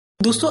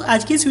दोस्तों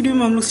आज की इस वीडियो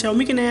में हम लोग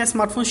Xiaomi के नया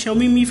स्मार्टफोन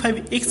Xiaomi Mi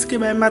 5X के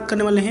बारे में बात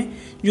करने वाले हैं,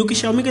 जो कि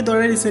Xiaomi के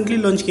द्वारा रिसेंटली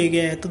लॉन्च किया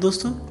गया है। तो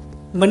दोस्तों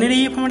बने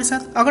रहिए हमारे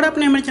साथ। अगर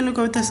आपने हमारे चैनल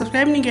को अभी तक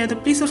सब्सक्राइब नहीं किया है तो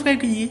प्लीज सब्सक्राइब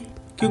कीजिए,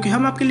 क्योंकि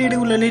हम आपके लिए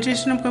regular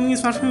latest upcoming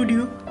smartphone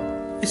video,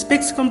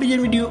 specs comparison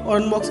video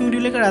और अनबॉक्सिंग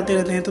वीडियो लेकर आते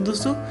रहते हैं। तो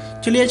दोस्तों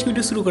चलिए आज की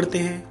वीडियो शुरू करते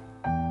हैं।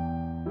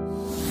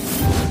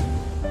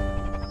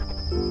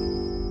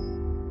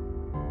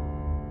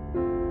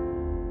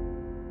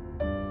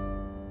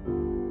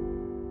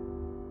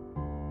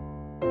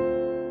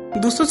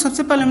 दोस्तों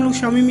सबसे पहले हम लोग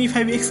Xiaomi Mi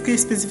 5X के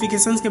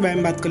स्पेसिफिकेशंस के बारे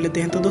में बात कर लेते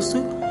हैं। तो दोस्तों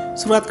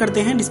शुरुआत करते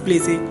हैं डिस्प्ले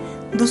से।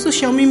 दोस्तों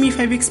Xiaomi Mi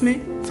 5X में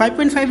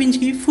 5.5 इंच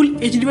की फुल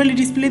HD वाली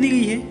डिस्प्ले दी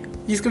गई है,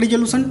 जिसका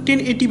रेजोल्यूशन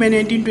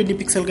 1080x1920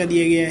 पिक्सल का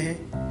दिया गया है।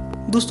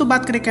 दोस्तों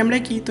बात करें कैमरा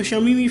की तो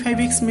Xiaomi Mi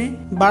 5X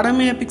में 12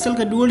 मेगापिक्सल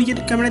का डुअल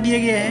कैमरा दिया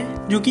गया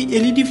है, जो कि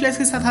LED फ्लैश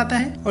के साथ आता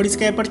है और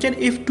इसका एपर्चर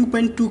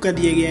f2.2 का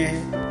दिया गया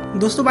है।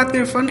 दोस्तों बात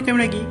करें फ्रंट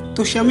कैमरा की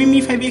तो Xiaomi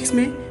Mi 5X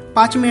में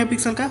 5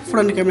 मेगापिक्सल का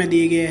फ्रंट कैमरा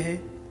दिया गया है।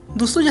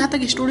 दोस्तों जहाँ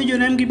तक स्टोरेज और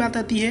रैम की बात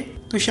आती है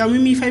तो Xiaomi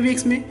Mi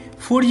 5X में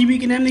 4GB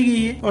की रैम दी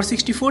गई है और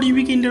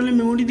 64GB की इंटरनल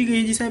मेमोरी दी गई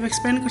है, जिसे आप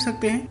एक्सपेंड कर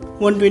सकते हैं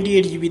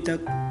 128GB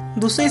तक।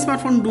 दोस्तों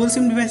स्मार्टफोन डुअल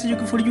सिम डिवाइस है, जो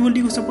कि 4G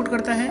वोल्टी को सपोर्ट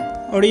करता है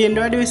और ये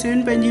एंड्रॉइड OS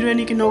 7.0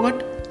 यानी कि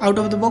nougat out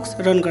of the box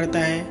run करता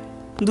है।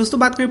 दोस्तों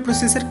बात करें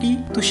प्रोसेसर की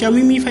तो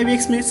Xiaomi Mi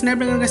 5X में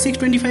स्नैपड्रैगन का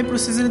 625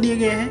 प्रोसेसर दिया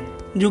गया है,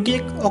 जो कि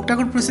एक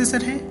ऑक्टा-कोर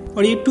प्रोसेसर है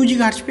और ये 2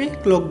 GHz पे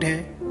क्लॉक्ड है।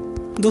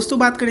 दोस्तों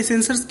बात करें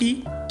सेंसर्स की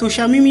तो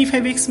Xiaomi Mi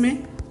 5X में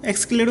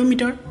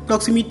accelerometer,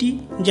 proximity,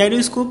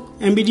 gyroscope,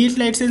 एम्बिडियंट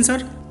light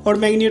sensor और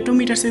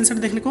मैग्नेटोमीटर सेंसर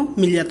देखने को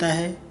मिल जाता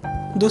है।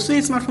 दोस्तों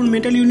ये स्मार्टफोन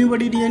मेटल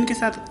यूनिबॉडी डिजाइन के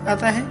साथ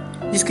आता है,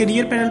 जिसके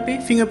रियर पैनल पे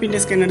फिंगरप्रिंट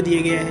स्कैनर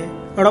दिया गया है।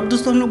 और अब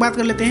दोस्तों हम लोग बात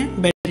कर लेते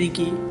हैं बैटरी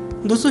की।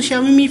 दोस्तों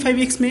Xiaomi Mi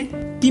 5X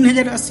में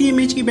 3080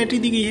 mAh की बैटरी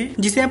दी गई है,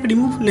 जिसे आप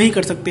रिमूव नहीं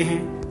कर सकते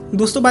हैं।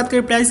 दोस्तों बात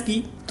करें प्राइस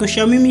की तो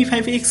Xiaomi Mi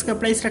 5X का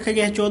प्राइस रखा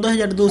गया है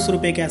 14,200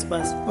 रुपए के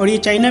आसपास, और ये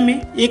चाइना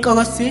में 1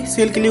 अगस्त से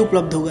सेल के लिए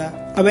उपलब्ध होगा।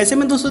 अब ऐसे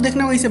में दोस्तों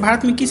देखना होगा इसे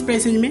भारत में किस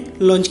प्राइस रेंज में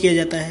लॉन्च किया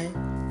जाता है।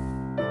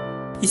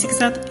 इसी के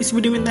साथ इस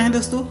वीडियो में इतना है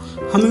दोस्तों।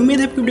 हमें उम्मीद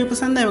है आपको वीडियो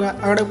पसंद आएगा।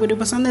 अगर आपको वीडियो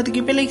पसंद आए तो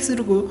कृपया लाइक से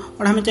रुको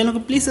और हमें चैनल को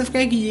प्लीज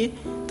सब्सक्राइब कीजिए।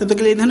 तब तक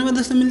के लिए धन्यवाद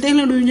दोस्तों, मिलते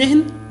हैं। जय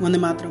हिंद, वंदे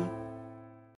मातरम।